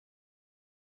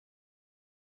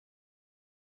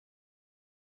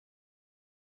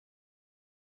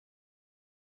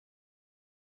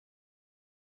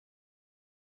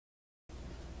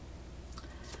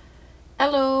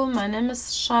Hello, my name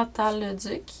is Chantal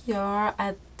Leduc. You're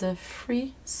at the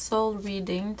free soul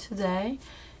reading today,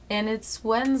 and it's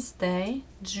Wednesday,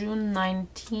 June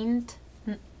 19th,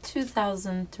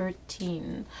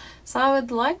 2013. So I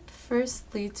would like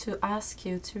firstly to ask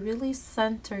you to really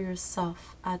center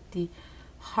yourself at the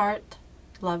heart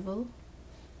level,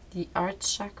 the heart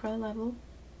chakra level,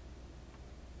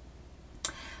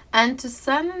 and to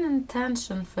send an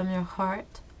intention from your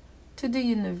heart to the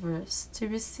universe to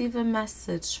receive a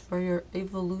message for your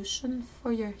evolution,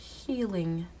 for your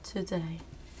healing today.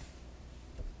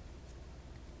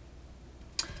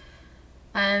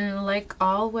 And like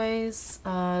always,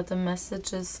 the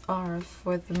messages are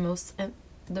for the most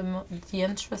the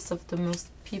interest of the most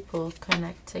people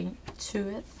connecting to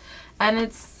it, and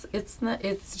it's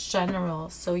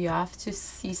general, so you have to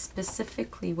see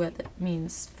specifically what it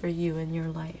means for you in your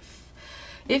life.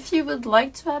 If you would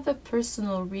like to have a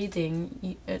personal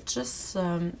reading, just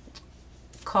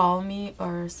call me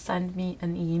or send me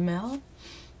an email.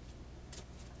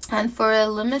 And for a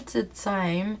limited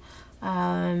time,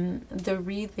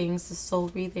 the soul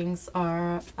readings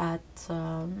are at,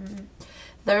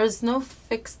 there is no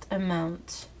fixed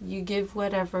amount. You give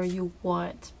whatever you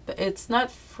want. But it's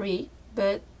not free,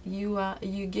 but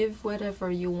you give whatever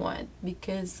you want,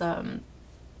 because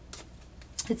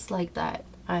it's like that.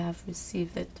 I have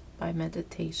received it by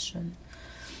meditation.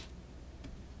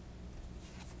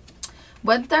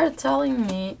 What they're telling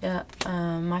me,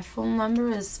 my phone number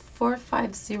is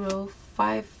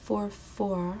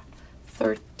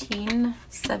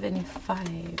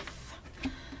 450-544-1375.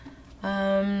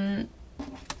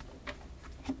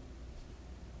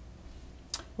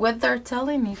 What they're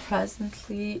telling me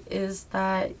presently is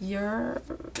that your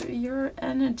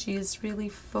energy is really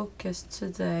focused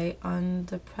today on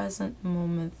the present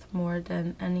moment more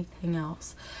than anything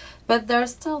else. But there are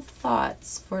still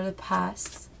thoughts for the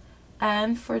past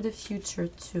and for the future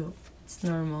too. It's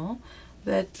normal.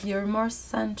 But you're more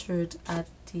centered at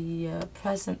the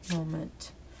present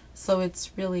moment. So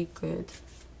it's really good.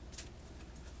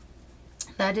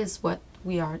 That is what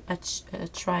we are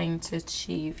trying to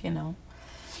achieve, you know.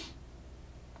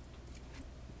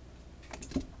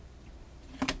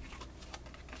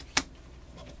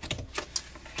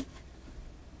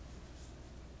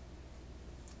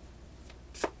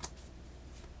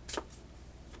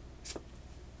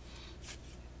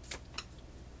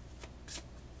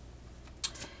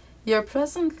 You're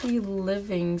presently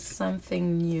living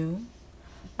something new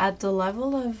at the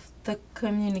level of the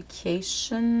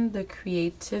communication, the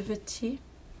creativity.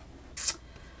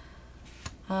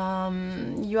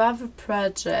 You have a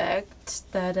project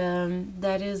that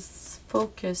is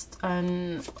focused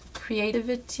on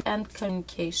creativity and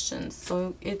communication.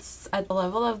 So it's at the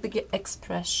level of the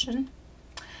expression,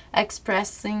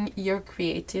 expressing your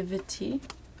creativity,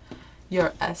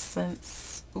 your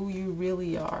essence, who you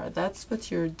really are. That's what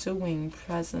you're doing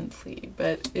presently.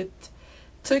 But it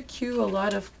took you a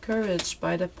lot of courage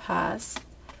by the past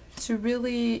to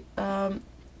really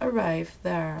arrive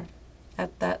there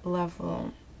at that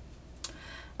level.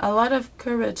 A lot of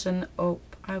courage and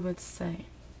hope, I would say.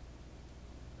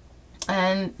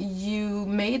 And you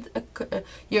made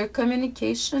your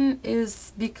communication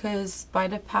is because by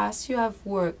the past you have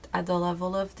worked at the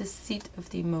level of the seat of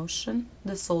the emotion,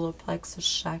 the solar plexus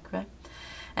chakra,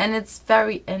 and it's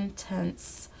very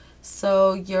intense.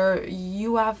 So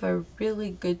you have a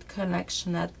really good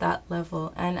connection at that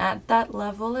level, and at that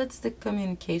level it's the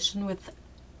communication with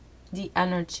the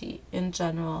energy in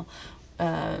general.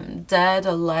 Dead,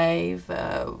 alive,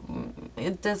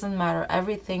 it doesn't matter.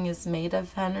 Everything is made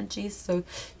of energy, so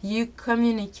you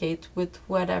communicate with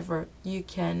whatever you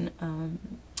can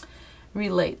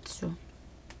relate to.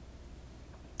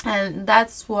 And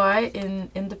that's why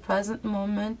in the present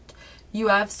moment you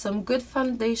have some good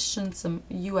foundations,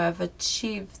 you have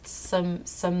achieved some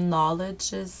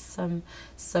knowledges,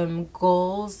 some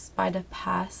goals by the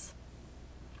past,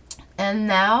 and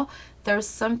now there's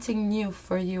something new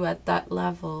for you at that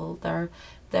level.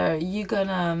 You're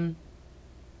gonna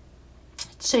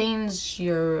change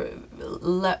your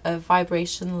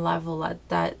vibration level at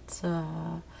that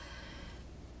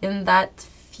in that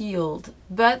field.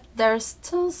 But there's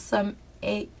still some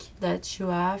ache that you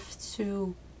have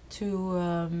to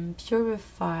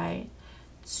purify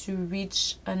to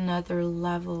reach another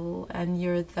level, and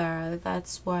you're there.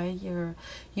 That's why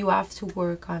you have to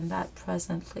work on that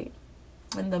presently.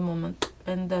 In the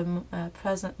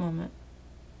present moment.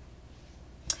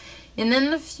 And in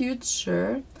the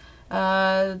future,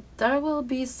 there will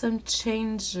be some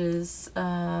changes,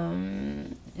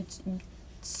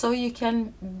 so you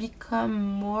can become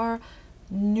more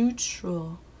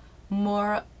neutral,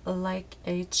 more like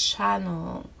a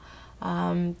channel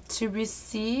to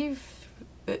receive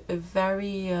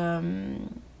very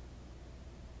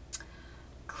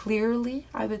clearly,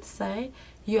 I would say.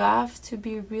 You have to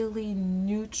be really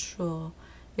neutral.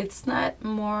 It's not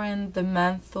more in the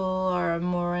mental or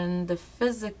more in the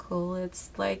physical.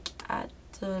 It's like at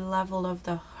the level of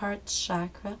the heart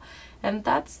chakra, and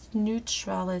that's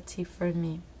neutrality for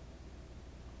me.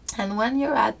 And when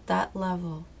you're at that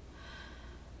level,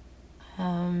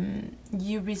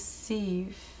 you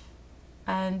receive,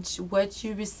 and what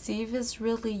you receive is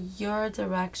really your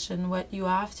direction, what you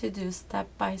have to do step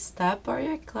by step, or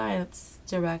your client's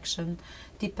direction,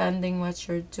 depending what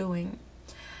you're doing.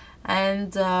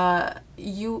 And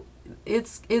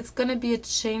it's gonna be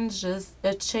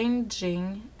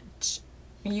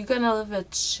you're gonna live a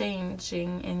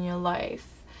changing in your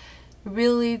life,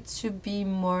 really, to be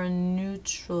more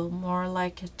neutral, more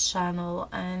like a channel,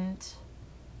 and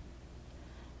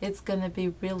it's gonna be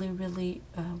really, really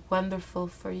wonderful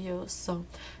for you. So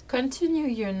continue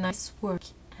your nice work,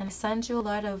 and I send you a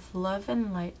lot of love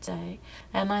and light today,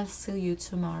 and I'll see you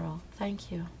tomorrow.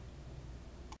 Thank you.